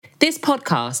This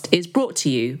podcast is brought to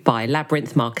you by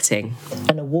Labyrinth Marketing,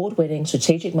 an award-winning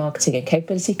strategic marketing and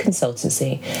capability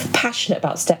consultancy passionate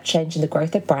about step changing the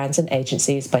growth of brands and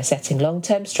agencies by setting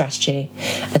long-term strategy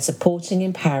and supporting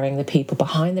and empowering the people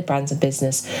behind the brands and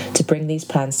business to bring these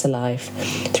plans to life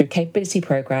through capability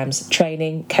programs,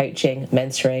 training, coaching,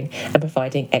 mentoring, and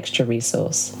providing extra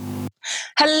resource.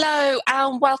 Hello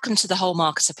and welcome to the Whole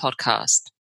Marketer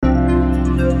podcast.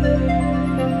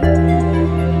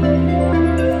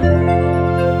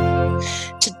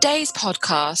 Today's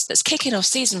podcast that's kicking off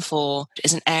season 4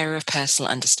 is an area of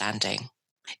personal understanding.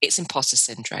 It's Imposter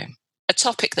Syndrome, a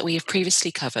topic that we have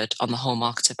previously covered on the Whole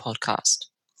Marketer podcast.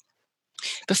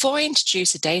 Before I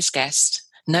introduce today's guest,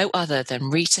 no other than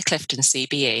Rita Clifton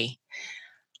CBE,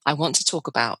 I want to talk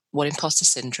about what Imposter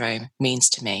Syndrome means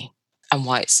to me and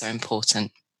why it's so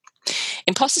important.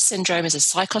 Imposter syndrome is a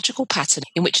psychological pattern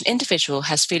in which an individual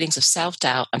has feelings of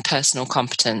self-doubt and personal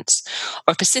competence,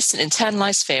 or a persistent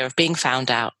internalized fear of being found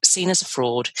out, seen as a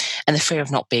fraud, and the fear of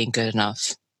not being good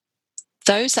enough.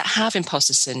 Those that have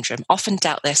imposter syndrome often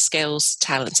doubt their skills,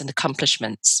 talents, and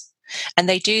accomplishments, and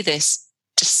they do this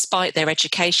despite their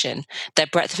education, their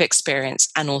breadth of experience,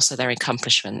 and also their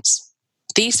accomplishments.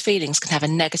 These feelings can have a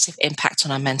negative impact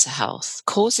on our mental health,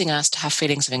 causing us to have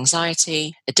feelings of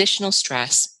anxiety, additional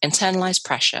stress, internalized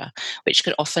pressure, which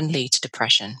can often lead to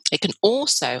depression. It can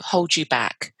also hold you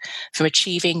back from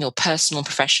achieving your personal and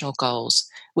professional goals,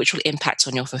 which will impact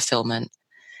on your fulfillment.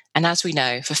 And as we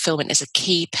know, fulfillment is a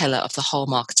key pillar of the whole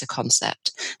marketer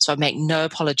concept. So I make no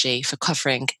apology for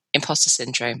covering imposter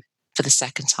syndrome for the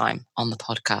second time on the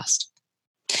podcast.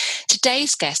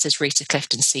 Today's guest is Rita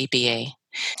Clifton CBE.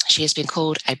 She has been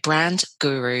called a brand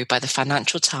guru by the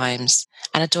Financial Times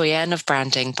and a doyenne of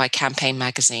branding by Campaign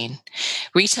magazine.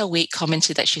 Retail Week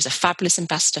commented that she's a fabulous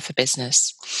ambassador for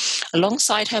business.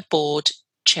 Alongside her board,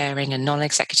 chairing and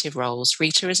non-executive roles,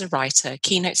 Rita is a writer,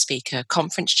 keynote speaker,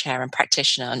 conference chair and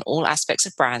practitioner on all aspects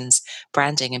of brands,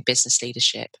 branding and business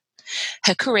leadership.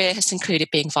 Her career has included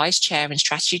being Vice Chair and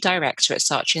Strategy Director at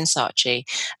Saatchi & Saatchi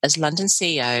as London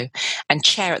CEO and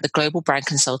Chair at the global brand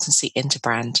consultancy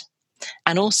Interbrand,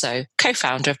 and also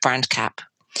co-founder of BrandCap.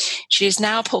 She is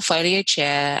now a portfolio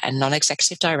chair and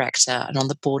non-executive director and on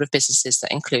the board of businesses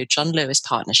that include John Lewis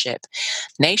Partnership,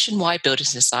 Nationwide Building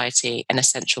Society and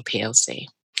Essential PLC.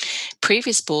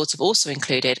 Previous boards have also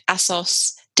included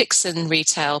ASOS, Dixon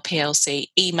Retail PLC,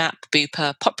 EMAP,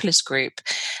 Bupa, Populous Group,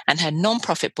 and her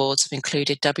non-profit boards have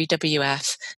included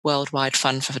WWF, Worldwide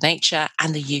Fund for Nature,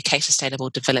 and the UK Sustainable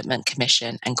Development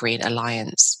Commission and Green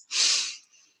Alliance.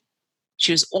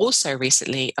 She was also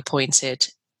recently appointed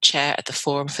chair at the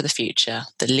Forum for the Future,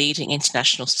 the leading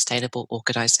international sustainable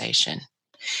organisation.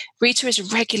 Rita is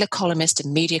a regular columnist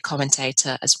and media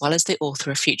commentator, as well as the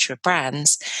author of Future of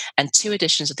Brands and 2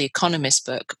 editions of The Economist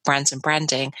book, Brands and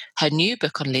Branding. Her new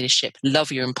book on leadership,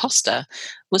 Love Your Imposter,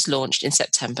 was launched in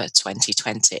September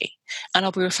 2020. And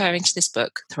I'll be referring to this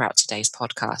book throughout today's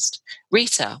podcast.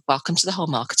 Rita, welcome to the Whole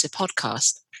Marketer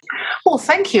podcast. Well,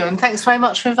 thank you, and thanks very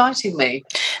much for inviting me.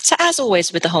 So as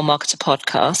always with the Whole Marketer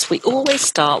podcast, we always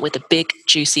start with a big,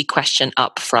 juicy question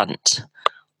up front.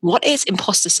 What is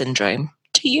imposter syndrome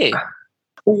to you?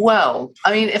 Well,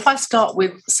 I mean, if I start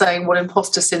with saying what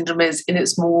imposter syndrome is in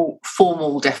its more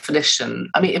formal definition,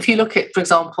 I mean, if you look at, for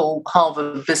example,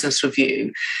 Harvard Business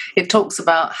Review, it talks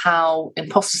about how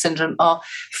imposter syndrome are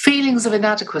feelings of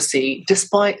inadequacy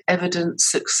despite evident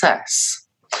success.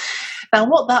 Now,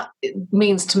 what that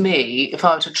means to me, if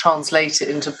I were to translate it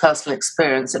into personal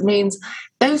experience, it means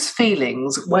those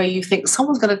feelings where you think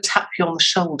someone's going to tap you on the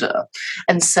shoulder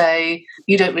and say,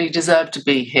 you don't really deserve to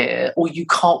be here, or you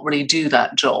can't really do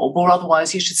that job, or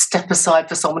otherwise you should step aside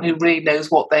for someone who really knows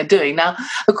what they're doing. Now,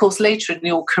 of course, later in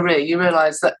your career, you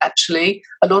realise that actually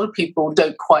a lot of people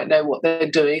don't quite know what they're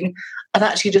doing and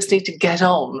actually just need to get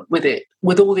on with it,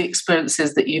 with all the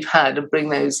experiences that you've had, and bring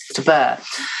those to bear.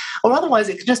 Or otherwise,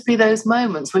 it could just be those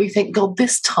moments where you think, God,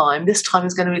 this time is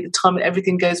going to be the time when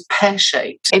everything goes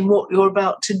pear-shaped in what you're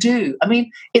about to do. I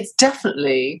mean, it's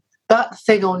definitely that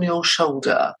thing on your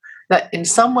shoulder that in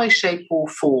some way, shape or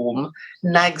form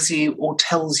nags you or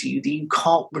tells you that you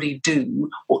can't really do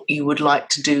what you would like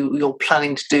to do, or you're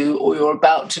planning to do, or you're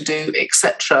about to do,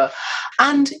 etc.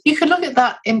 And you can look at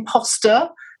that imposter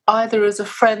either as a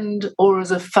friend or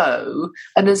as a foe.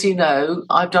 And as you know,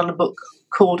 I've done a book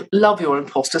called Love Your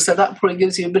Imposter, so that probably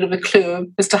gives you a bit of a clue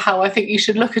as to how I think you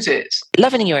should look at it.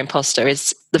 Loving your imposter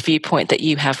is the viewpoint that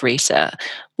you have, Rita,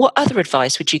 what other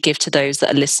advice would you give to those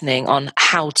that are listening on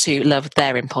how to love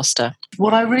their imposter?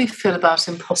 What I really feel about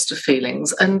imposter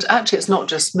feelings, and actually it's not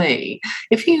just me,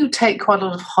 if you take quite a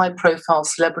lot of high-profile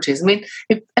celebrities, I mean,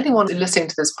 if anyone listening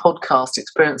to this podcast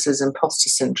experiences imposter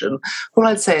syndrome, what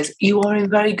I'd say is you are in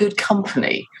very good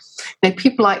company.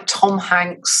 People like Tom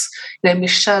Hanks,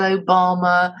 Michelle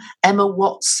Obama, Emma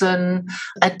Watson,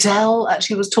 Adele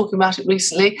actually was talking about it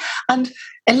recently, and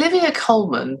Olivia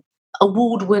Colman,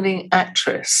 award-winning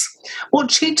actress.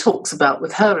 What she talks about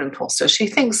with her imposter, she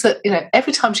thinks that,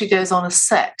 every time she goes on a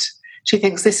set, she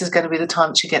thinks this is going to be the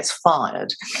time she gets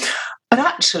fired. But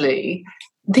actually,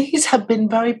 these have been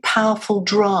very powerful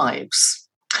drives.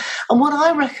 And what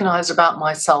I recognise about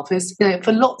myself is,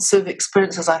 for lots of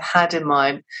experiences I've had in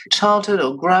my childhood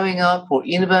or growing up or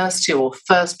university or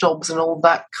first jobs and all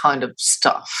that kind of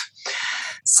stuff,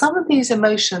 some of these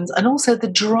emotions and also the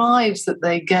drives that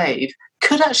they gave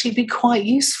could actually be quite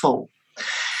useful.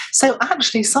 So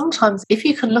actually, sometimes if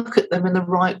you can look at them in the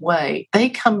right way, they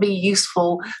can be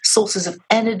useful sources of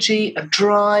energy, of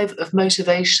drive, of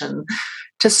motivation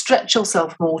to stretch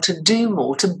yourself more, to do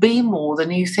more, to be more than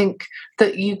you think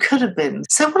that you could have been.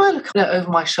 So when I look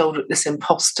over my shoulder at this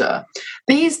imposter,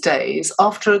 these days,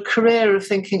 after a career of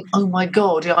thinking, oh my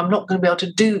God, I'm not going to be able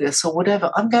to do this or whatever,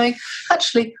 I'm going,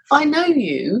 actually, I know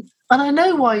you and I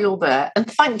know why you're there, and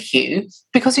thank you,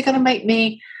 because you're going to make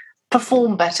me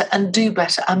perform better and do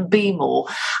better and be more.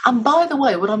 And by the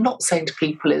way, what I'm not saying to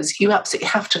people is you absolutely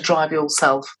have to drive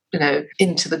yourself,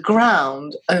 into the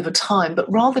ground over time, but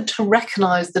rather to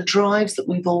recognise the drives that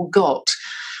we've all got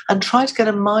and try to get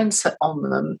a mindset on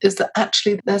them is that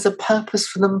actually there's a purpose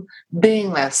for them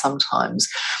being there sometimes.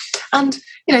 And,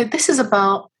 this is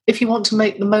about if you want to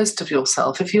make the most of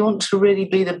yourself, if you want to really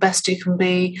be the best you can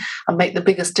be and make the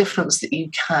biggest difference that you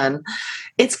can,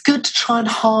 it's good to try and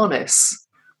harness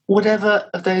whatever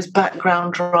of those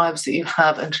background drives that you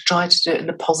have and to try to do it in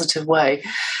a positive way.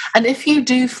 And if you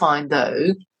do find,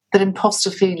 though, that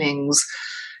imposter feelings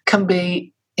can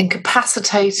be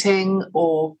incapacitating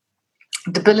or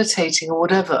debilitating or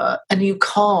whatever, and you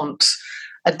can't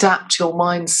adapt your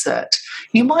mindset,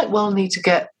 you might well need to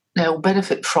get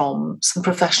benefit from some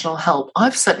professional help.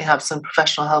 I've certainly had some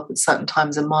professional help at certain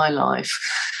times in my life,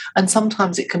 and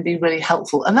sometimes it can be really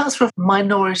helpful. And that's for a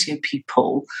minority of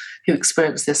people who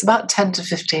experience this, about 10 to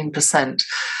 15%.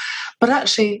 But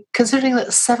actually, considering that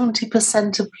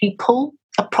 70% of people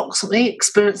approximately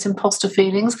experience imposter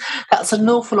feelings, that's an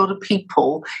awful lot of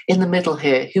people in the middle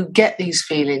here who get these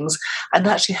feelings and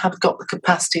actually have got the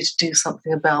capacity to do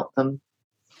something about them.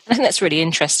 I think that's really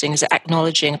interesting, is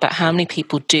acknowledging about how many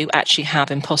people do actually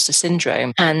have imposter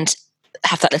syndrome and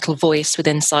have that little voice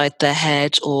within inside their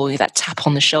head, or that tap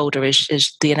on the shoulder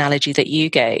is the analogy that you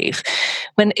gave.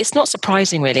 When it's not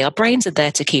surprising, really, our brains are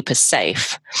there to keep us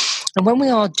safe. And when we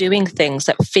are doing things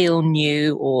that feel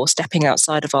new or stepping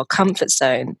outside of our comfort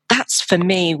zone, that's for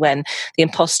me when the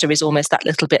imposter is almost that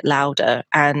little bit louder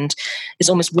and is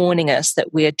almost warning us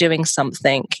that we are doing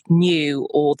something new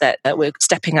or that we're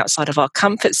stepping outside of our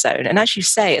comfort zone. And as you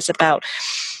say, it's about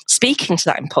speaking to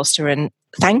that imposter and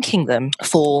thanking them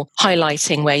for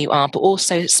highlighting where you are, but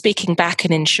also speaking back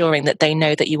and ensuring that they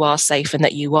know that you are safe and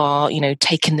that you are,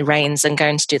 taking the reins and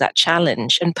going to do that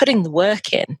challenge and putting the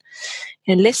work in.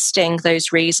 Listing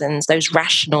those reasons, those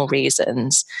rational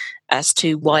reasons as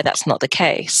to why that's not the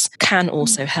case can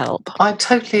also help. I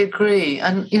totally agree.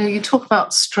 And, you talk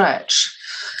about stretch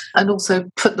and also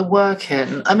put the work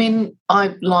in. I mean,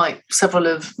 I like several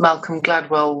of Malcolm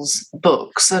Gladwell's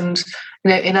books, and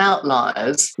in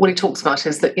Outliers, what he talks about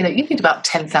is that, you need about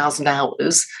 10,000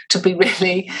 hours to be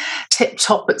really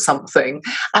tip-top at something.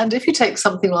 And if you take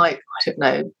something like,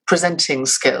 presenting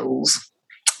skills,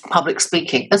 public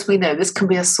speaking, as we know, this can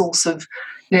be a source of,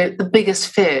 the biggest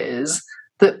fears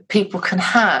that people can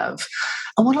have.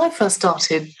 And when I first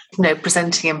started,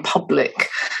 presenting in public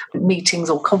meetings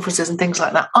or conferences and things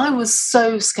like that, I was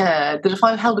so scared that if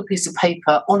I held a piece of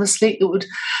paper, honestly, it would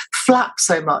flap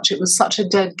so much. It was such a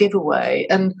dead giveaway.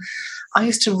 And I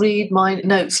used to read my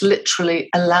notes literally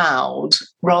aloud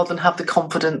rather than have the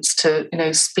confidence to,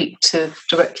 speak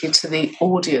directly to the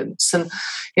audience, and,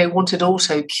 wanted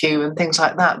auto cue and things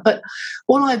like that. But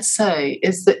what I'd say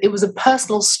is that it was a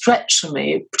personal stretch for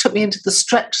me. It took me into the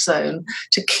stretch zone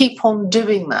to keep on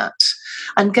doing that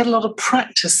and get a lot of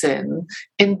practice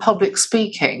in public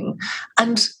speaking.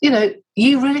 And,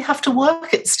 you really have to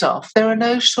work at stuff. There are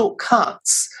no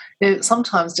shortcuts.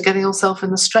 sometimes to getting yourself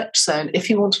in the stretch zone if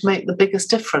you want to make the biggest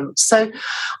difference. So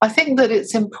I think that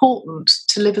it's important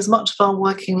to live as much of our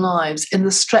working lives in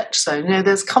the stretch zone.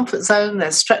 There's comfort zone,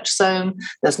 there's stretch zone,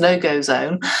 there's no-go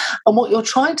zone. And what you're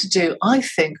trying to do, I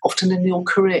think, often in your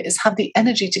career is have the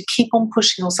energy to keep on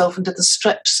pushing yourself into the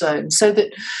stretch zone so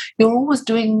that you're always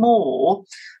doing more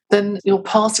than your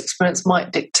past experience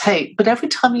might dictate. But every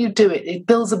time you do it, it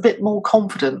builds a bit more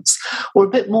confidence or a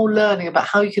bit more learning about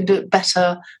how you can do it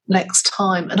better next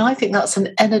time. And I think that's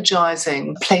an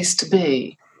energizing place to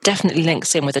be. Definitely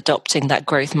links in with adopting that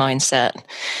growth mindset.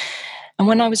 And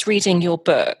when I was reading your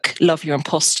book, Love Your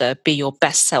Imposter, Be Your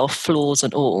Best Self, Flaws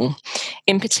and All,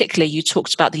 in particular, you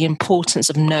talked about the importance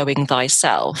of knowing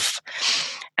thyself.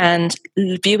 And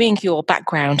viewing your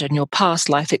background and your past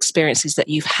life experiences that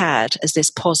you've had as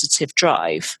this positive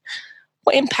drive,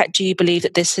 what impact do you believe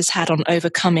that this has had on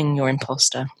overcoming your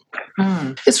imposter?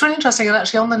 It's really interesting. And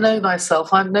actually, on the know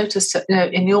thyself, I've noticed that,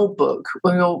 in your book,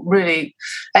 or your really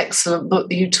excellent book,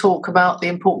 that you talk about the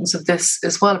importance of this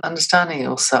as well, understanding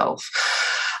yourself.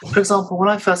 For example, when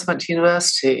I first went to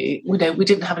university, we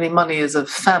didn't have any money as a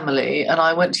family, and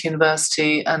I went to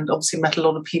university and obviously met a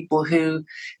lot of people who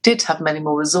did have many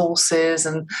more resources,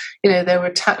 and they were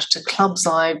attached to clubs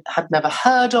I had never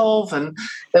heard of, and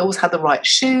they always had the right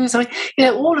shoes. I mean,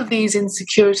 all of these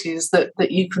insecurities that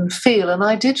you can feel, and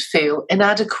I did feel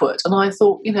inadequate, and I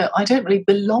thought, I don't really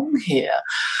belong here.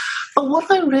 But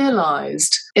what I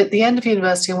realised at the end of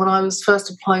university and when I was first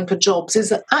applying for jobs is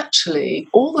that actually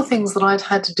all the things that I'd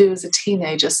had to do as a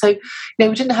teenager, so, we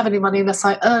didn't have any money unless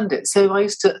I earned it. So I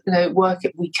used to, work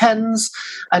at weekends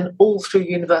and all through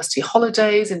university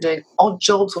holidays and doing odd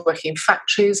jobs, working in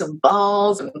factories and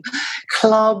bars and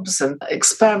clubs and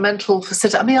experimental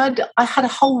facilities. I mean, I had a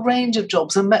whole range of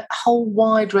jobs and met a whole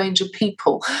wide range of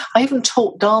people. I even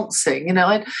taught dancing.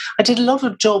 I did a lot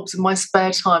of jobs in my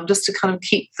spare time just to kind of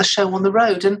keep the show on the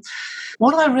road. And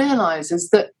what I realised is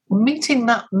that meeting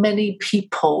that many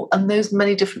people and those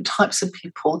many different types of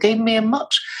people gave me a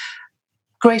much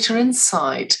greater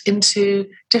insight into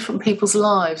different people's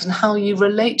lives and how you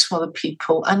relate to other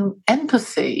people and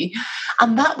empathy.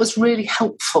 And that was really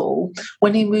helpful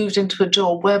when you moved into a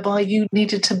job whereby you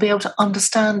needed to be able to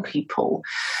understand people.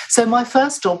 So my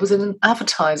first job was in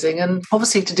advertising, and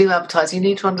obviously to do advertising, you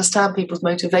need to understand people's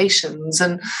motivations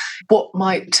and what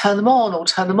might turn them on or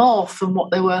turn them off and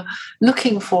what they were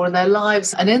looking for in their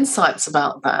lives and insights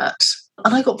about that.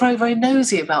 And I got very, very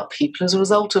nosy about people as a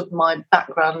result of my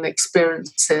background and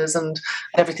experiences and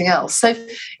everything else. So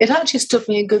it actually stood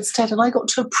me in good stead, and I got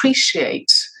to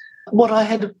appreciate what I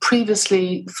had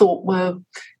previously thought were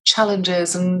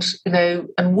challenges and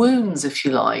wounds, if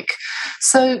you like.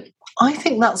 So I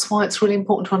think that's why it's really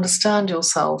important to understand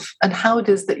yourself and how it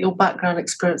is that your background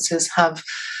experiences have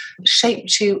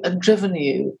shaped you and driven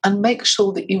you, and make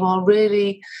sure that you are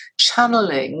really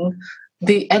channeling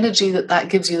the energy that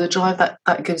gives you, the drive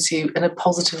that gives you in a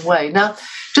positive way. Now,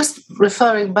 just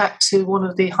referring back to one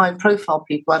of the high-profile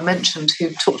people I mentioned who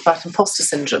talked about imposter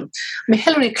syndrome. I mean,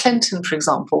 Hillary Clinton, for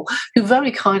example, who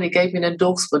very kindly gave me an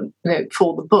endorsement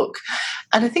for the book.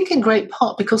 And I think in great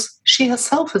part because she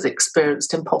herself has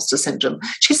experienced imposter syndrome.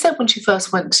 She said when she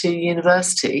first went to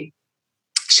university,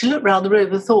 she looked around the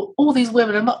room and thought, all these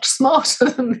women are much smarter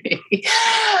than me.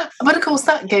 But of course,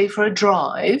 that gave her a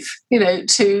drive,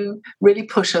 to really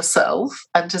push herself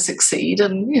and to succeed.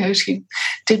 And, she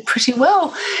did pretty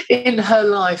well in her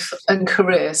life and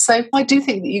career. So I do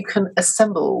think that you can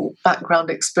assemble background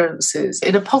experiences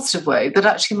in a positive way that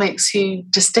actually makes you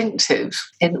distinctive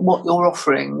in what you're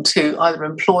offering to either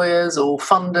employers or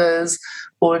funders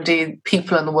or indeed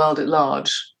people in the world at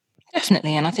large.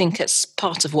 Definitely, and I think it's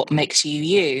part of what makes you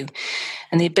you,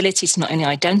 and the ability to not only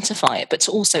identify it, but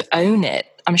to also own it.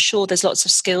 I'm sure there's lots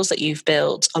of skills that you've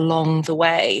built along the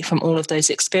way from all of those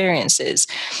experiences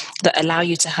that allow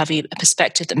you to have a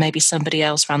perspective that maybe somebody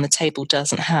else around the table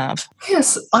doesn't have.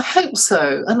 Yes, I hope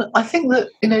so. And I think that,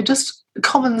 just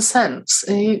common sense.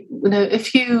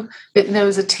 If you,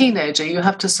 as a teenager, you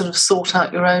have to sort of sort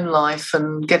out your own life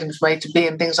and get into A to B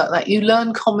and things like that. You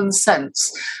learn common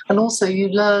sense. And also you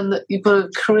learn that you've got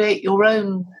to create your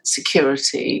own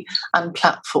security and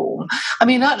platform. I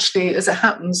mean, actually, as it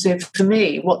happens, for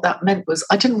me, what that meant was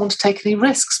I didn't want to take any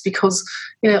risks because,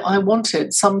 I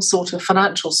wanted some sort of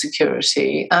financial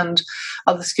security and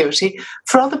other security.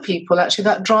 For other people, actually,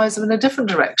 that drives them in a different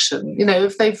direction.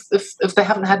 If they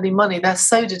haven't had any money, they're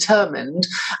so determined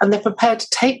and they're prepared to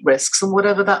take risks and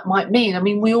whatever that might mean. I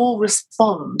mean, we all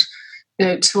respond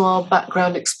to our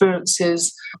background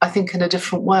experiences, I think, in a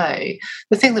different way.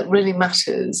 The thing that really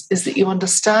matters is that you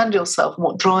understand yourself and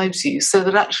what drives you, so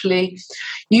that actually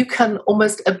you can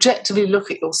almost objectively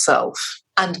look at yourself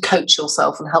and coach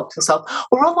yourself and help yourself,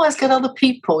 or otherwise get other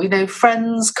people,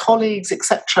 friends, colleagues,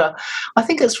 etc. I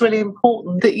think it's really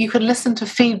important that you can listen to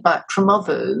feedback from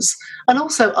others, and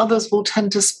also others will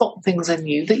tend to spot things in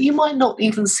you that you might not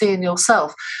even see in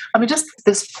yourself. I mean, just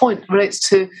this point relates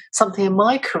to something in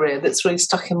my career that's really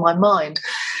stuck in my mind.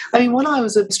 I mean, when I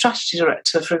was a strategy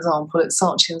director, for example, at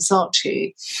Saatchi &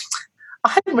 Saatchi, I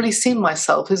hadn't really seen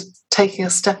myself as taking a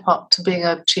step up to being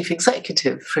a chief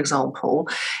executive, for example.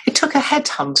 It took a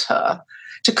headhunter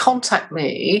to contact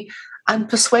me and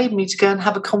persuade me to go and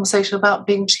have a conversation about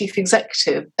being chief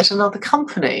executive at another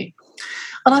company.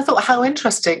 And I thought, how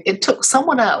interesting. It took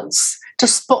someone else to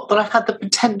spot that I had the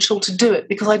potential to do it,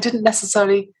 because I didn't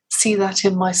necessarily see that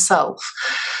in myself.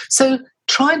 So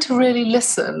trying to really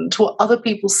listen to what other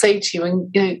people say to you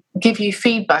and give you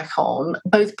feedback on,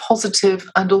 both positive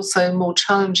and also more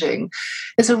challenging,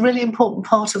 is a really important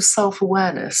part of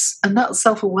self-awareness. And that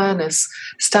self-awareness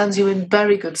stands you in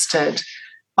very good stead,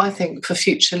 I think, for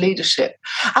future leadership,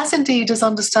 as indeed as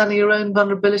understanding your own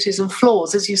vulnerabilities and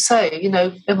flaws. As you say,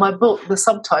 in my book, the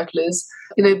subtitle is,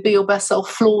 be your best self,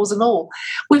 flaws and all.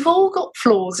 We've all got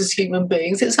flaws as human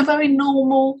beings. It's a very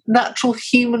normal, natural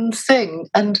human thing.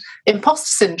 And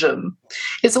imposter syndrome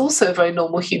is also a very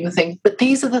normal human thing. But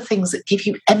these are the things that give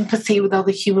you empathy with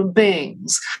other human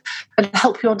beings and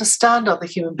help you understand other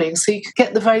human beings, so you can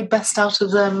get the very best out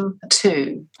of them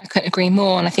too. I couldn't agree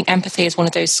more. And I think empathy is one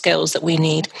of those skills that we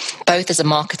need both as a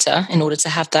marketer in order to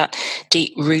have that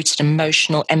deep-rooted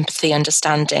emotional empathy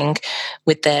understanding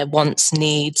with their wants,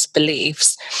 needs, beliefs.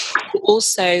 But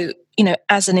also,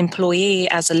 as an employee,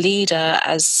 as a leader,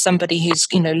 as somebody who's,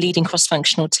 leading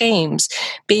cross-functional teams,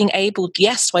 being able,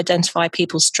 yes, to identify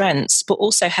people's strengths, but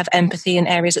also have empathy in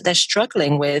areas that they're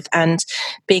struggling with, and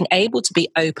being able to be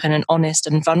open and honest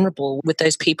and vulnerable with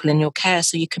those people in your care,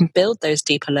 so you can build those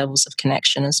deeper levels of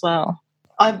connection as well.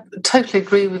 I totally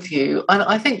agree with you. And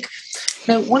I think,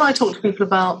 when I talk to people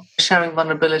about sharing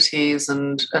vulnerabilities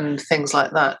and things like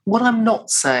that, what I'm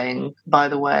not saying, by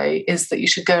the way, is that you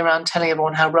should go around telling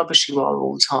everyone how rubbish you are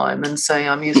all the time and say,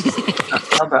 I'm using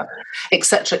that other,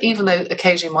 etc., even though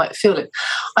occasionally you might feel it.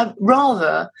 I'd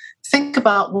rather think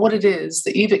about what it is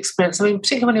that you've experienced. I mean,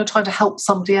 particularly when you're trying to help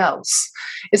somebody else,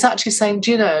 it's actually saying,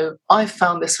 I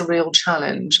found this a real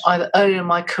challenge, either earlier in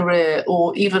my career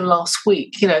or even last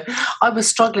week. I was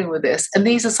struggling with this, and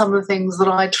these are some of the things that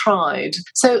I tried.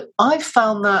 So I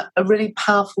found that a really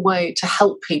powerful way to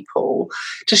help people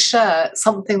to share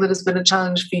something that has been a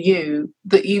challenge for you,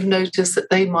 that you've noticed that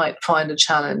they might find a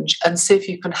challenge, and see if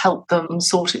you can help them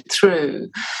sort it through.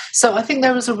 So I think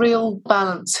there is a real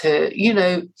balance here.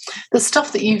 The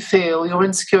stuff that you feel, your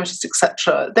insecurities,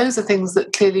 etc., those are things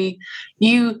that clearly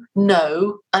you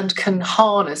know and can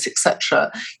harness,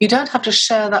 etc. You don't have to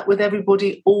share that with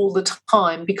everybody all the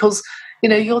time, because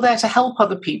you're there to help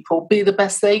other people be the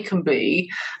best they can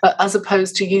be, as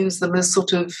opposed to use them as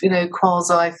sort of,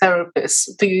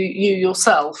 quasi-therapists for you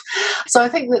yourself. So I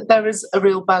think that there is a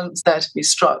real balance there to be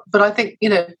struck. But I think,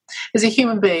 as a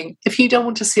human being, if you don't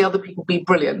want to see other people be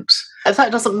brilliant, if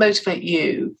that doesn't motivate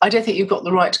you, I don't think you've got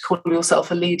the right to call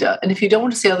yourself a leader. And if you don't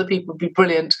want to see other people be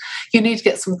brilliant, you need to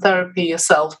get some therapy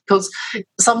yourself, because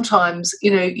sometimes,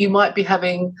 you might be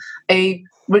having a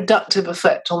reductive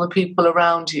effect on the people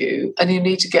around you, and you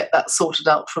need to get that sorted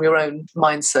out from your own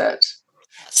mindset.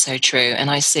 That's so true.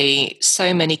 And I see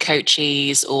so many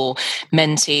coachees or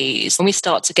mentees, when we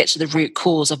start to get to the root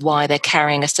cause of why they're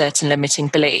carrying a certain limiting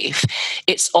belief,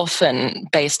 it's often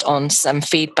based on some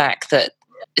feedback that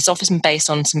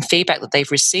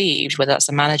they've received, whether that's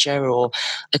a manager or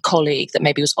a colleague that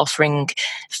maybe was offering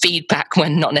feedback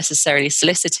when not necessarily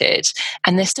solicited,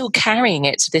 and they're still carrying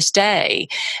it to this day.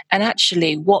 And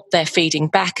actually what they're feeding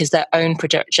back is their own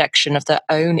projection of their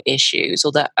own issues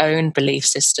or their own belief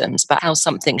systems about how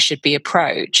something should be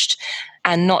approached,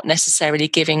 and not necessarily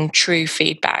giving true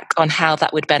feedback on how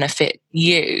that would benefit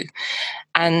you.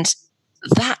 And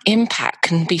that impact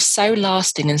can be so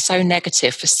lasting and so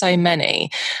negative for so many.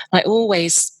 I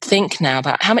always think now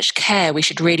about how much care we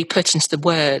should really put into the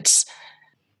words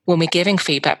when we're giving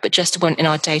feedback, but just in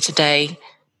our day-to-day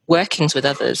workings with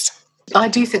others. I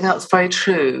do think that's very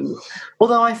true.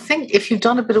 Although I think if you've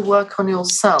done a bit of work on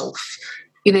yourself,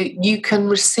 you can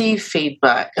receive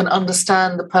feedback and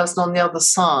understand the person on the other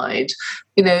side,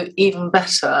 even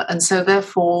better. And so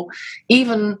therefore,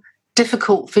 even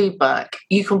difficult feedback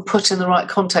you can put in the right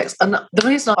context. And the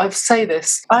reason I say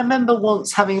this, I remember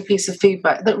once having a piece of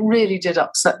feedback that really did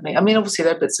upset me. I mean, obviously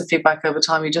there are bits of feedback over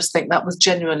time you just think that was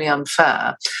genuinely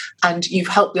unfair, and you've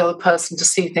helped the other person to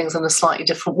see things in a slightly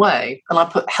different way. And I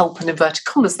put help in inverted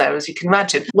commas there, as you can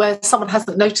imagine, where someone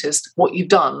hasn't noticed what you've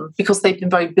done because they've been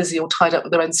very busy or tied up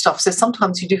with their own stuff. So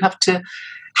sometimes you do have to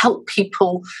help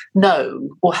people know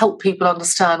or help people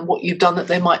understand what you've done that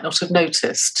they might not have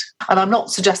noticed. And I'm not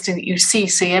suggesting that you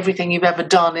CC everything you've ever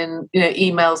done in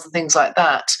emails and things like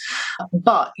that,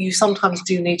 but you sometimes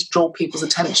do need to draw people's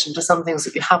attention to some things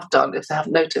that you have done if they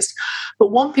haven't noticed.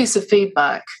 But one piece of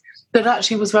feedback that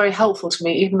actually was very helpful to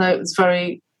me, even though it was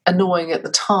very annoying at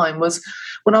the time, was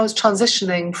when I was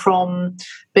transitioning from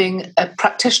being a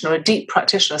practitioner, a deep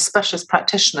practitioner, a specialist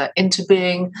practitioner, into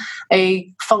being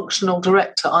a functional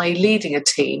director, i.e. leading a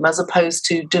team as opposed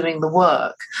to doing the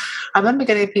work. I remember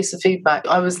getting a piece of feedback.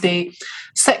 I was the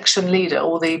section leader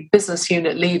or the business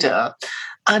unit leader,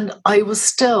 and I was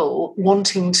still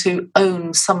wanting to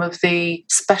own some of the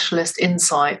specialist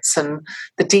insights and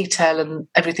the detail and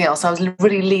everything else. I was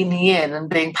really leaning in and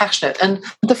being passionate. And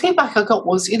the feedback I got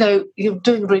was, you're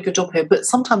doing a very good job here, but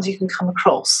sometimes you can come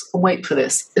across, and wait for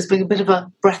this, as being a bit of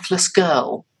a breathless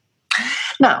girl.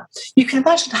 Now, you can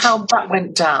imagine how that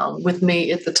went down with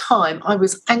me at the time. I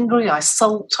was angry, I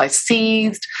sulked, I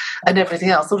seethed, and everything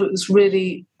else. I thought it was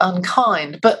really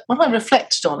unkind. But when I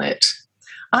reflected on it,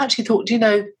 I actually thought,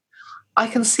 I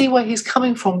can see where he's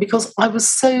coming from, because I was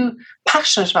so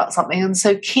passionate about something and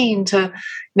so keen to,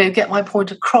 get my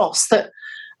point across that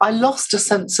I lost a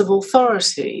sense of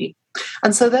authority.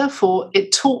 And so therefore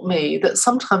it taught me that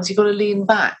sometimes you've got to lean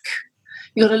back.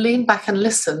 You've got to lean back and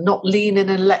listen, not lean in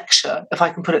and lecture, if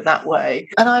I can put it that way.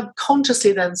 And I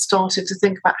consciously then started to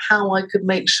think about how I could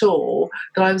make sure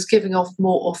that I was giving off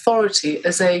more authority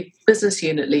as a business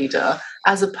unit leader,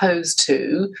 as opposed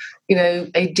to,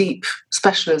 a deep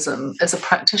specialism as a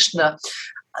practitioner.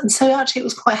 And so actually it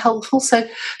was quite helpful. So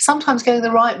sometimes getting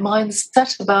the right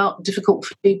mindset about difficult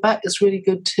feedback is really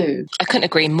good too. I couldn't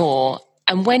agree more.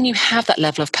 And when you have that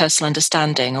level of personal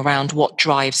understanding around what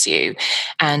drives you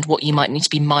and what you might need to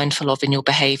be mindful of in your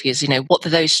behaviours, what are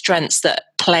those strengths that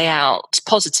play out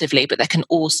positively, but that can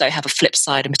also have a flip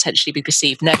side and potentially be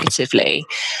perceived negatively,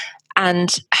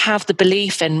 and have the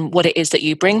belief in what it is that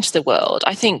you bring to the world,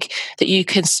 I think that you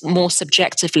can more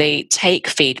subjectively take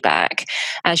feedback,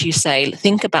 as you say,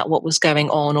 think about what was going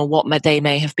on or what they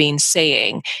may have been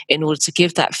seeing in order to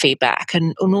give that feedback,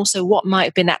 and also what might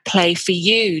have been at play for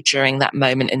you during that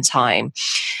moment in time.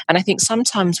 And I think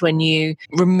sometimes when you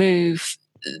remove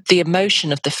the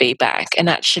emotion of the feedback and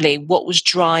actually what was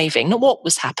driving, not what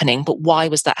was happening, but why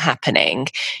was that happening,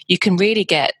 you can really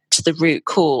get to the root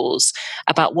cause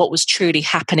about what was truly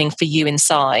happening for you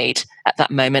inside at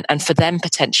that moment, and for them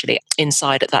potentially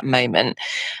inside at that moment,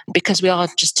 because we are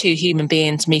just two human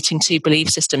beings meeting two belief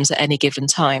systems at any given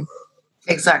time.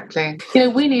 Exactly.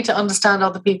 We need to understand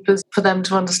other people for them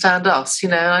to understand us.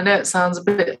 I know it sounds a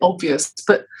bit obvious,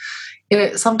 but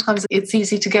sometimes it's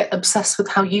easy to get obsessed with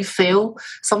how you feel.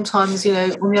 Sometimes,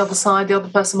 on the other side, the other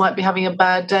person might be having a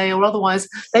bad day, or otherwise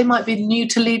they might be new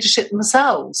to leadership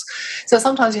themselves. So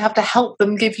sometimes you have to help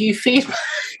them give you feedback.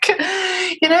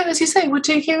 As you say, we're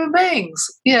two human beings,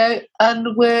 and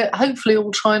we're hopefully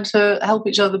all trying to help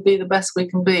each other be the best we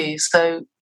can be. So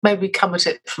maybe come at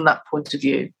it from that point of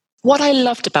view. What I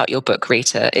loved about your book,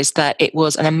 Rita, is that it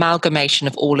was an amalgamation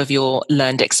of all of your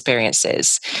learned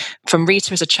experiences, from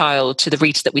Rita as a child to the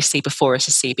Rita that we see before us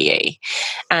as CBE.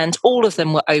 And all of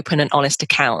them were open and honest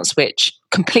accounts, which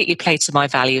completely played to my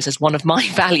values, as one of my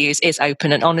values is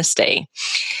open and honesty.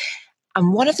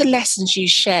 And one of the lessons you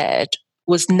shared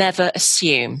was never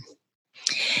assume.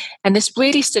 And this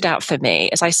really stood out for me,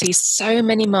 as I see so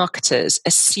many marketers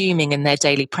assuming in their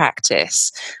daily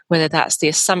practice, whether that's the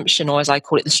assumption, or as I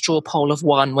call it, the straw poll of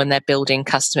one when they're building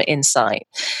customer insight,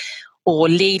 or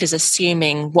leaders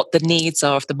assuming what the needs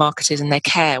are of the marketers and their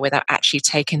care without actually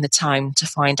taking the time to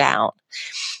find out.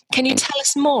 Can you tell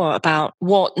us more about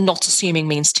what not assuming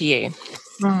means to you?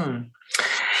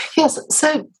 Yes,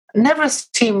 so never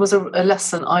assume was a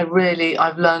lesson I've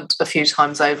learned a few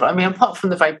times over. I mean, apart from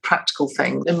the very practical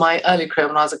thing, in my early career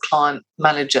when I was a client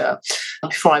manager,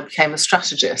 before I became a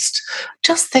strategist,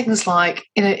 just things like,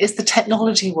 is the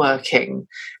technology working?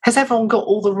 Has everyone got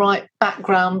all the right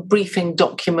background briefing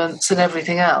documents and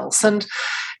everything else? And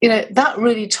that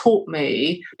really taught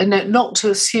me, not to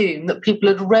assume that people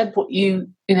had read what you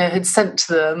had sent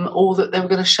to them, or that they were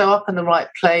going to show up in the right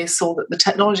place, or that the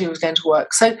technology was going to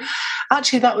work. So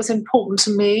actually that was important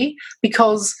to me,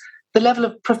 because the level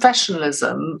of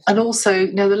professionalism and also,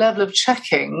 the level of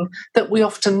checking that we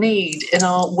often need in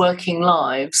our working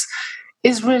lives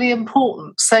is really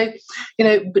important. So,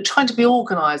 but trying to be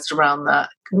organised around that,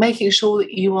 making sure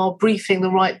that you are briefing the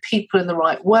right people in the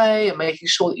right way and making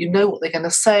sure that you know what they're going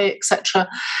to say, etc.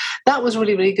 That was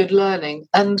really, really good learning.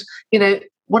 And,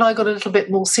 when I got a little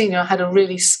bit more senior, I had a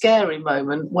really scary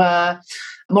moment where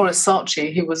Maurice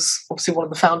Saatchi, who was obviously one of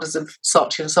the founders of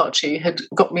Saatchi & Saatchi, had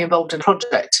got me involved in a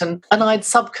project, and I'd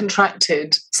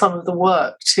subcontracted some of the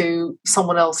work to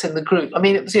someone else in the group. I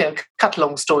mean, it was, cut a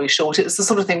long story short, it was the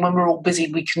sort of thing when we're all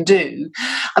busy we can do.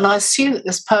 And I assumed that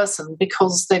this person,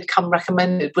 because they'd come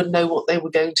recommended, would know what they were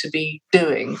going to be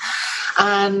doing.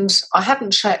 And I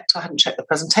hadn't checked the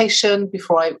presentation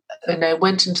before I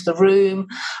went into the room.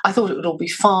 I thought it would all be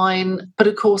fine. But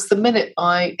of course, the minute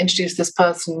I introduced this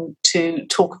person to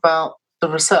talk about the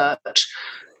research,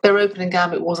 their opening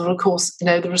gambit was, of course,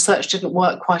 the research didn't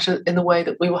work quite in the way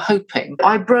that we were hoping.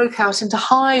 I broke out into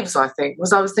hives, I think,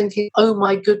 because I was thinking, oh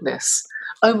my goodness,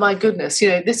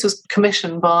 this was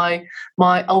commissioned by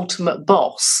my ultimate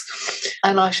boss,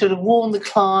 and I should have warned the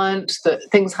client that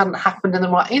things hadn't happened in the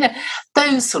right,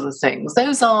 those sort of things.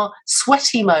 Those are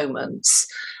sweaty moments,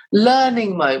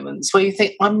 learning moments where you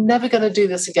think, I'm never going to do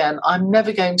this again. I'm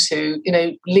never going to,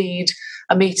 lead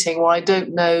a meeting where I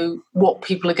don't know what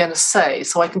people are going to say,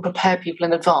 so I can prepare people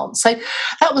in advance. So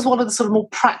that was one of the sort of more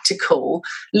practical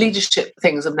leadership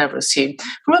things I've never assumed.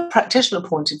 From a practitioner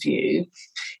point of view,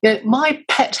 my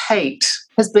pet hate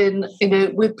has been,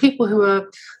 with people who are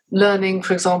learning,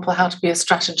 for example, how to be a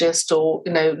strategist or,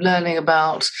 learning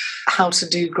about how to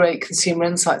do great consumer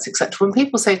insights, etc. When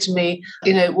people say to me,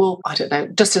 well, I don't know,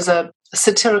 just as a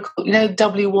satirical,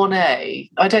 W1A,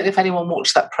 I don't know if anyone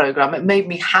watched that programme. It made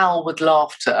me howl with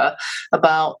laughter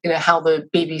about, how the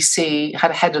BBC had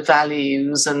a head of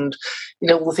values and,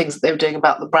 all the things that they were doing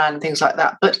about the brand and things like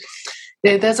that. But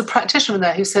there's a practitioner in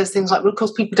there who says things like, well, of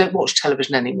course, people don't watch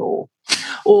television anymore.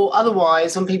 Or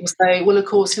otherwise, when people say, well, of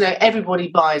course, everybody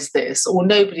buys this, or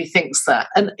nobody thinks that.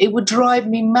 And it would drive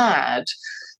me mad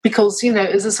because,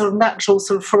 as a sort of natural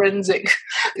sort of forensic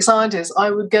scientist,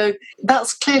 I would go,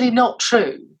 that's clearly not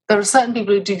true. There are certain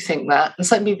people who do think that and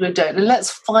certain people who don't. And let's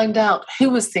find out who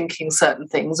was thinking certain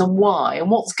things and why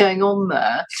and what's going on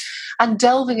there, and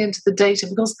delving into the data,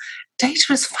 because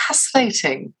data is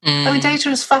fascinating. I mean, data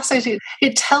is fascinating.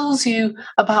 It tells you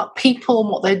about people and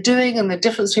what they're doing and the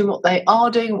difference between what they are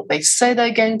doing, what they say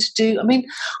they're going to do. I mean,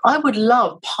 I would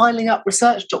love piling up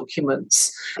research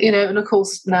documents, and of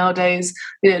course nowadays,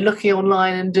 looking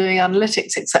online and doing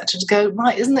analytics, etc., to go,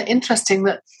 right, isn't it interesting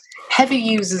that heavy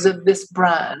users of this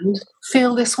brand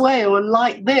feel this way or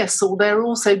like this, or they're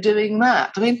also doing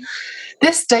that. I mean,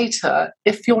 this data,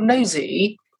 if you're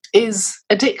nosy, is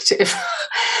addictive.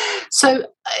 So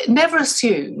never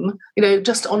assume,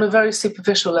 just on a very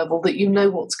superficial level that you know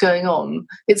what's going on.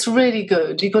 It's really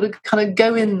good. You've got to kind of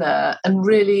go in there and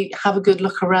really have a good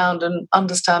look around and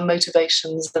understand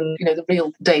motivations and, the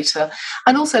real data.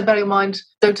 And also bear in mind,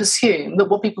 don't assume that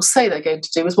what people say they're going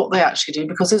to do is what they actually do,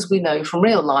 because as we know from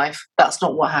real life, that's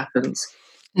not what happens.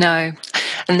 No.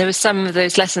 And there were some of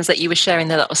those lessons that you were sharing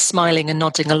there that I was smiling and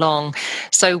nodding along.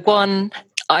 So one,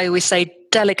 I always say,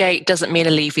 delegate doesn't mean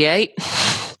alleviate.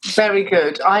 Very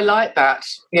good. I like that.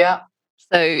 Yeah.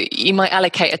 So you might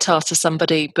allocate a task to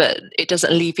somebody, but it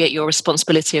doesn't alleviate your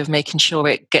responsibility of making sure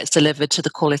it gets delivered to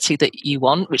the quality that you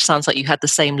want, which sounds like you had the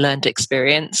same learned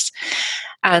experience.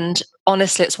 And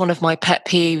honestly, it's one of my pet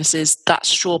peeves is that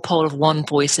straw poll of one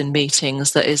voice in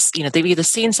meetings that is, they've either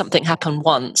seen something happen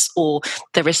once or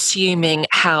they're assuming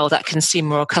how that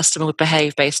consumer or customer would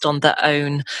behave based on their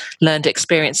own learned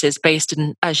experiences, based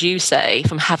in, as you say,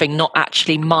 from having not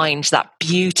actually mined that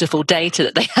beautiful data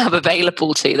that they have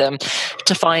available to them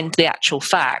to find the actual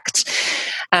fact.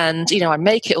 And, I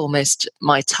make it almost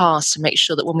my task to make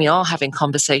sure that when we are having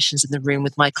conversations in the room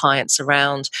with my clients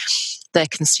around their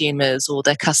consumers or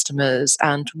their customers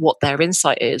and what their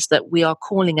insight is, that we are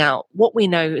calling out what we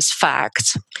know is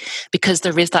fact, because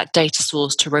there is that data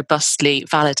source to robustly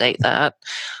validate that.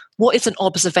 What is an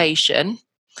observation?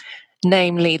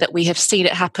 Namely, that we have seen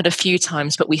it happen a few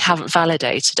times, but we haven't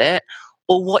validated it,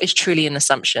 or what is truly an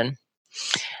assumption?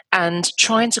 And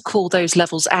trying to call those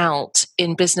levels out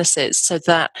in businesses so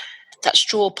that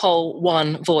straw poll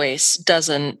one voice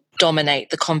doesn't dominate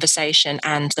the conversation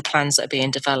and the plans that are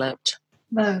being developed.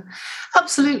 No,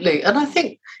 absolutely. And I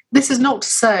think this is not to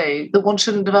say that one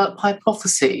shouldn't develop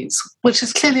hypotheses, which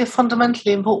is clearly a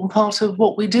fundamentally important part of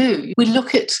what we do. We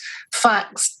look at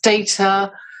facts,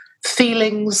 data,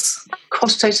 feelings,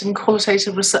 quantitative and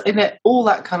qualitative research, all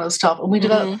that kind of stuff, and we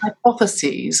develop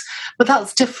hypotheses. But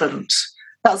that's different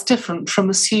That's different from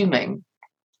assuming.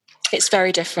 It's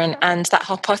very different. And that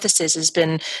hypothesis has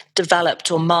been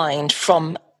developed or mined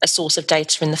from a source of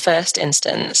data in the first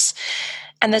instance.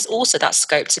 And there's also that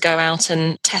scope to go out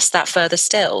and test that further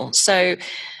still. So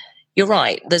you're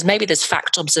right. There's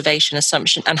fact, observation,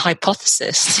 assumption, and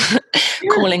hypothesis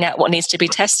calling out what needs to be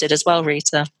tested as well,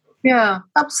 Rita. Yeah,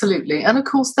 absolutely. And of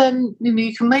course, then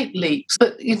you can make leaps,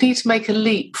 but you need to make a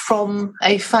leap from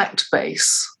a fact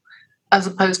base as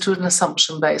opposed to an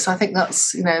assumption base. I think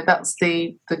that's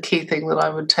the key thing that I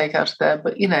would take out of there.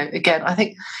 But again, I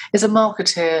think as a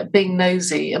marketer, being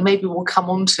nosy, and maybe we'll come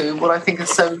on to what I think is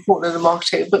so important in a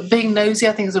marketer, but being nosy,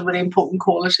 I think, is a really important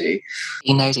quality.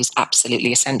 Being nosy is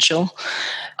absolutely essential.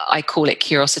 I call it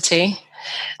curiosity.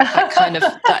 That kind of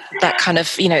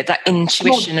that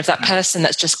intuition of that person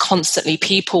that's just constantly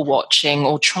people watching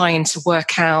or trying to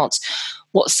work out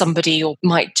what somebody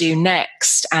might do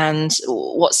next, and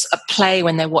what's a play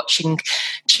when they're watching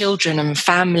children and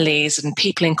families and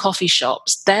people in coffee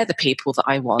shops. They're the people that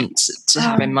I want to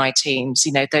have in my teams,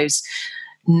 those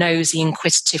nosy,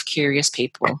 inquisitive, curious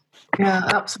people. Yeah,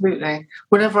 absolutely.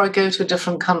 Whenever I go to a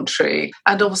different country,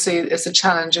 and obviously it's a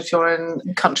challenge if you're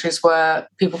in countries where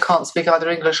people can't speak either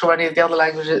English or any of the other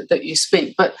languages that you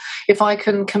speak, but if I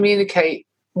can communicate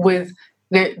with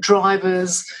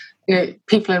drivers,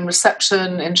 people in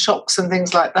reception, in shops and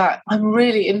things like that, I'm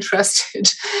really interested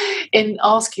in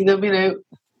asking them,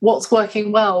 what's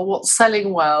working well, what's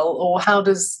selling well, or how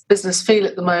does business feel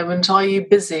at the moment? Are you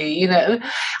busy?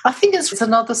 I think it's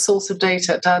another source of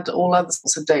data to add to all other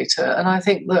sorts of data. And I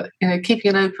think that,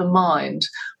 keeping an open mind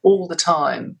all the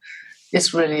time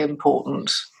is really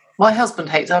important. My husband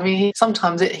hates it. I mean,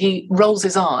 sometimes he rolls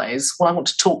his eyes when I want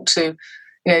to talk to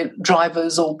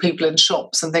drivers or people in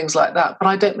shops and things like that, but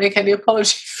I don't make any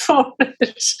apology for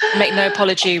it. Make no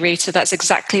apology, Rita. That's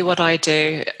exactly what I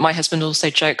do. My husband also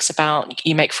jokes about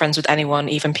you make friends with anyone,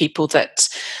 even people that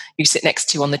you sit next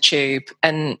to on the tube.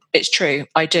 And it's true,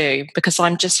 I do, because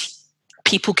I'm just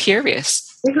people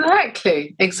curious.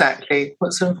 Exactly. It's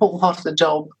an important part of the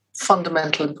job.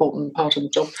 Fundamental, important part of the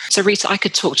job. So Rita, I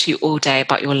could talk to you all day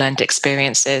about your learned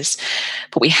experiences,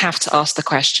 but we have to ask the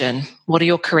question, what are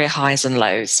your career highs and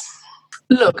lows?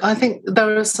 Look, I think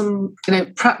there are some,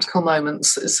 practical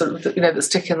moments sort of, that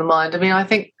stick in the mind. I mean, I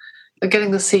think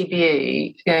getting the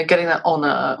CBE, getting that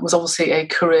honour was obviously a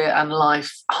career and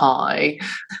life high,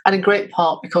 and in great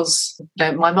part because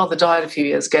my mother died a few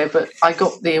years ago, but I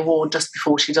got the award just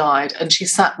before she died, and she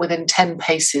sat within 10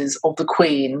 paces of the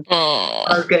Queen.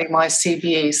 I was getting my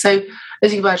CBE. So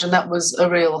as you can imagine, that was a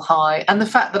real high. And the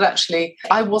fact that actually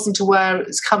I wasn't aware it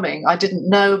was coming, I didn't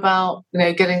know about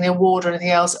getting the award or anything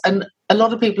else, and a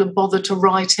lot of people have bothered to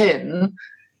write in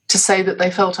to say that they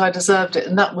felt I deserved it.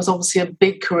 And that was obviously a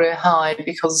big career high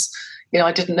because,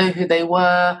 I didn't know who they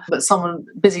were, but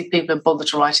busy people had bothered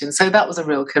to write in. So that was a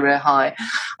real career high.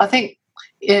 I think,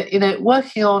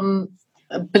 working on,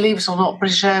 believe it or not,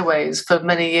 British Airways for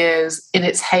many years in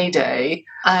its heyday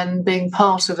and being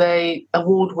part of a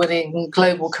award-winning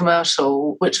global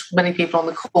commercial, which many people on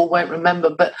the call won't remember,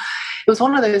 but it was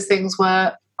one of those things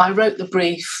where I wrote the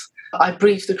brief, I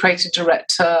briefed the creative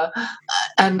director,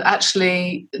 and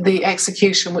actually the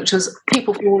execution, which was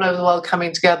people from all over the world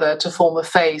coming together to form a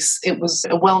face. It was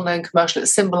a well-known commercial. It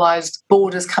symbolised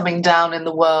borders coming down in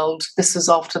the world. This was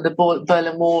after the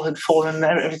Berlin Wall had fallen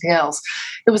and everything else.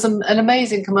 It was an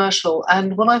amazing commercial.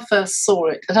 And when I first saw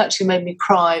it, it actually made me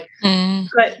cry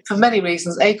for many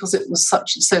reasons. A, because it was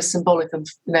so symbolic of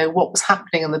what was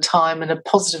happening in the time in a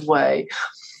positive way,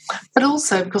 but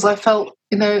also because I felt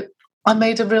I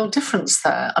made a real difference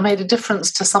there. I made a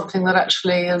difference to something that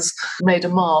actually has made a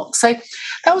mark. So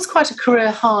that was quite a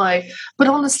career high. But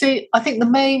honestly, I think the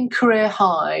main career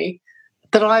high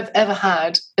that I've ever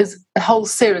had is a whole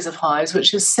series of highs,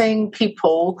 which is seeing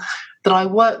people that I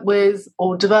worked with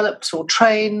or developed or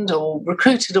trained or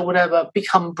recruited or whatever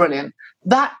become brilliant.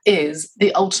 That is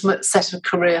the ultimate set of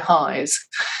career highs.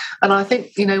 And I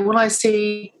think, when I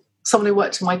see someone who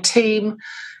worked in my team,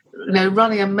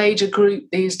 running a major group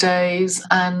these days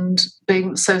and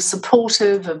being so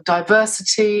supportive of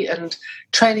diversity and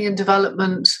training and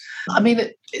development. I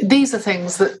mean, these are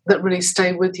things that really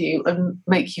stay with you and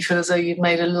make you feel as though you've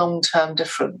made a long-term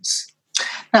difference.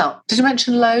 Now, did you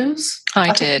mention lows?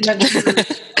 I did.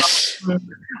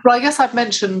 Well, I guess I've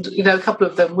mentioned, a couple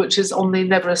of them, which is on the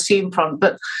never assume front.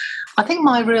 But I think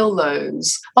my real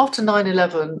lows, after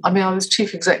 9/11, I mean, I was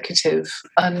chief executive,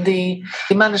 and the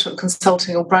management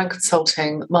consulting or brand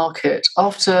consulting market,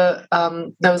 after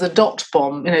there was a dot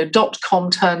bomb, .com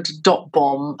turned to dot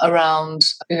bomb around,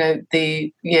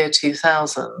 the year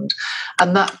 2000.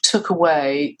 And that took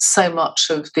away so much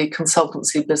of the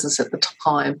consultancy business at the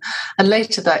time. And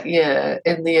later that year,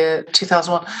 in the year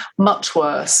 2001, much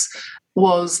worse,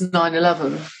 was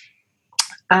 9/11.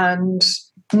 And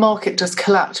the market just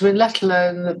collapsed. I mean, let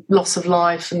alone the loss of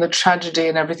life and the tragedy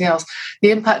and everything else.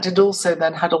 The impact it also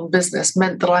then had on business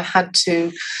meant that I had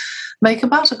to make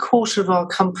about a quarter of our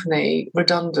company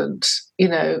redundant,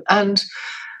 and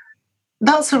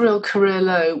that's a real career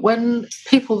low. When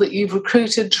people that you've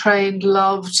recruited, trained,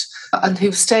 loved, and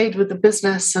who've stayed with the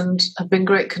business and have been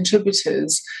great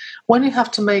contributors, when you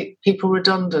have to make people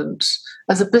redundant,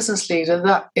 as a business leader,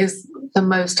 that is the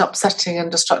most upsetting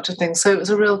and destructive thing. So it was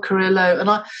a real career low. And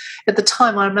at the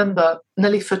time, I remember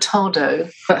Nelly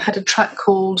Furtado had a track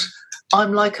called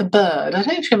I'm Like a Bird. I don't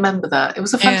know if you remember that. It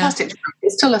was a fantastic track.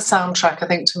 It's still a soundtrack, I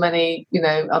think, to many,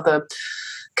 other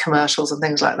commercials and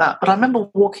things like that. But I remember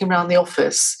walking around the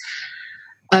office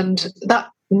and that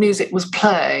music was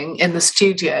playing in the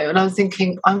studio, and I was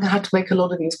thinking, I'm going to have to make a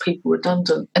lot of these people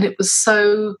redundant. And it was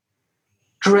so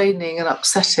draining and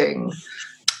upsetting.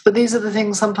 But these are the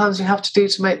things sometimes you have to do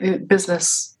to make the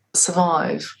business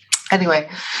survive. Anyway,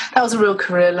 that was a real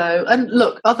career low. And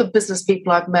look, other business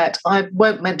people I've met, I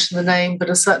won't mention the name, but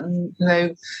a certain,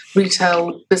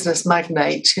 retail business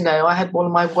magnate, I had one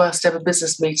of my worst ever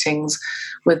business meetings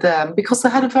with them because they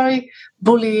had a very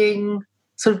bullying,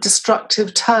 sort of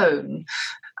destructive tone.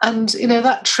 And,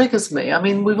 that triggers me. I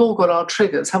mean, we've all got our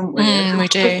triggers, haven't we? We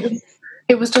do.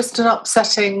 It was just an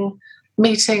upsetting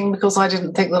meeting because I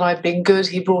didn't think that I'd been good.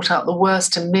 He brought out the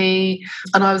worst in me,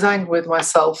 and I was angry with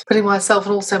myself, putting myself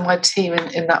and also my team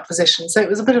in that position. So it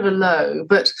was a bit of a low,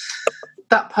 but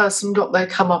that person got their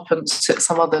comeuppance at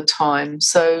some other time.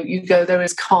 So you go, there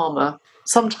is karma.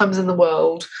 Sometimes in the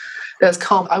world, there's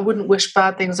karma. I wouldn't wish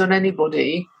bad things on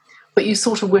anybody, but you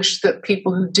sort of wish that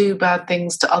people who do bad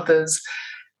things to others,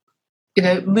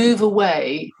 move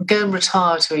away, go and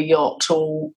retire to a yacht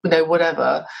or,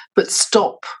 whatever, but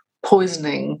stop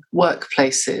poisoning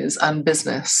workplaces and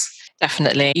business.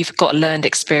 Definitely. You've got a learned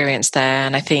experience there.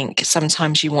 And I think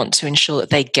sometimes you want to ensure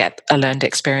that they get a learned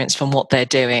experience from what they're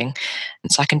doing.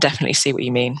 And so I can definitely see what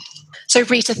you mean. So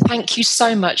Rita, thank you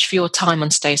so much for your time on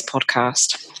today's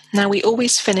podcast. Now, we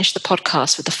always finish the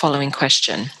podcast with the following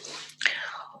question.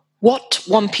 What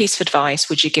one piece of advice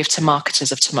would you give to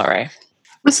marketers of tomorrow?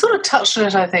 We sort of touched on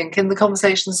it, I think, in the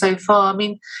conversation so far. I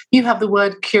mean, you have the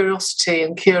word curiosity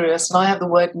and curious, and I have the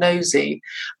word nosy.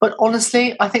 But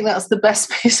honestly, I think that's the best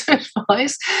piece of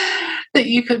advice that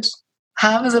you could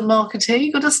have as a marketer.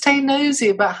 You've got to stay nosy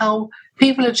about how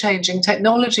people are changing,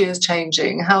 technology is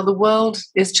changing, how the world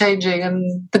is changing,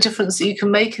 and the difference that you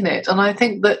can make in it. And I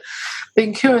think that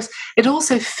being curious, it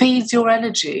also feeds your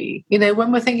energy.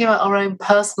 When we're thinking about our own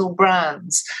personal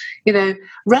brands,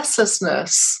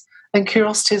 restlessness and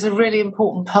curiosity is a really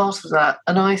important part of that.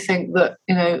 And I think that,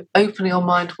 opening your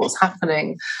mind to what's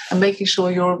happening and making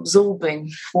sure you're absorbing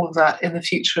all of that in the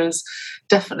future is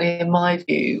definitely, in my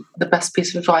view, the best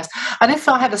piece of advice. And if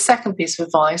I had a second piece of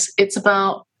advice, it's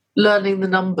about learning the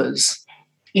numbers,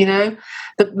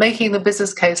 making the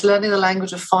business case, learning the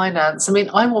language of finance. I mean,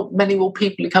 I want many more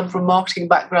people who come from a marketing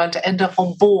background to end up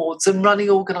on boards and running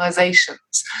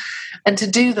organizations. And to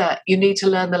do that, you need to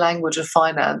learn the language of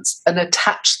finance and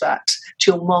attach that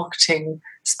to your marketing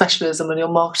specialism and your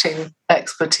marketing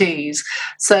expertise.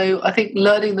 So I think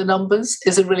learning the numbers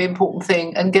is a really important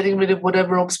thing, and getting rid of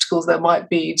whatever obstacles there might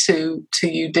be to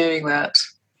you doing that.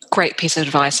 Great piece of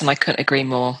advice, and I couldn't agree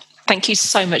more. Thank you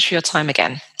so much for your time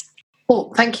again.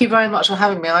 Well, thank you very much for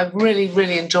having me. I've really,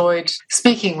 really enjoyed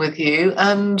speaking with you.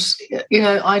 And,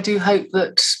 I do hope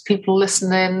that people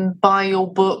listening buy your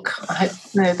book. I hope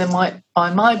they might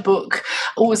buy my book.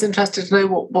 Always interested to know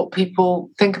what people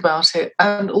think about it.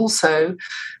 And also,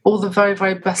 all the very,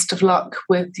 very best of luck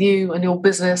with you and your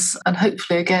business. And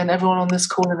hopefully, again, everyone on this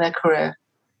call in their career.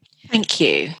 Thank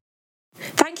you.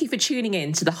 Thank you for tuning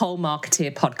in to the Whole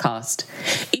Marketer podcast.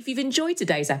 If you've enjoyed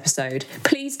today's episode,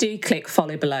 please do click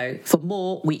follow below for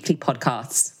more weekly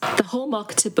podcasts. The Whole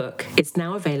Marketer book is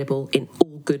now available in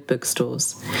all good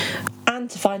bookstores.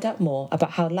 And to find out more about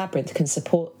how Labyrinth can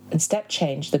support and step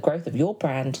change the growth of your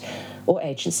brand or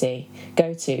agency,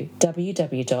 go to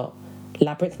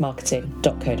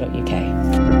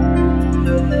www.labyrinthmarketing.co.uk.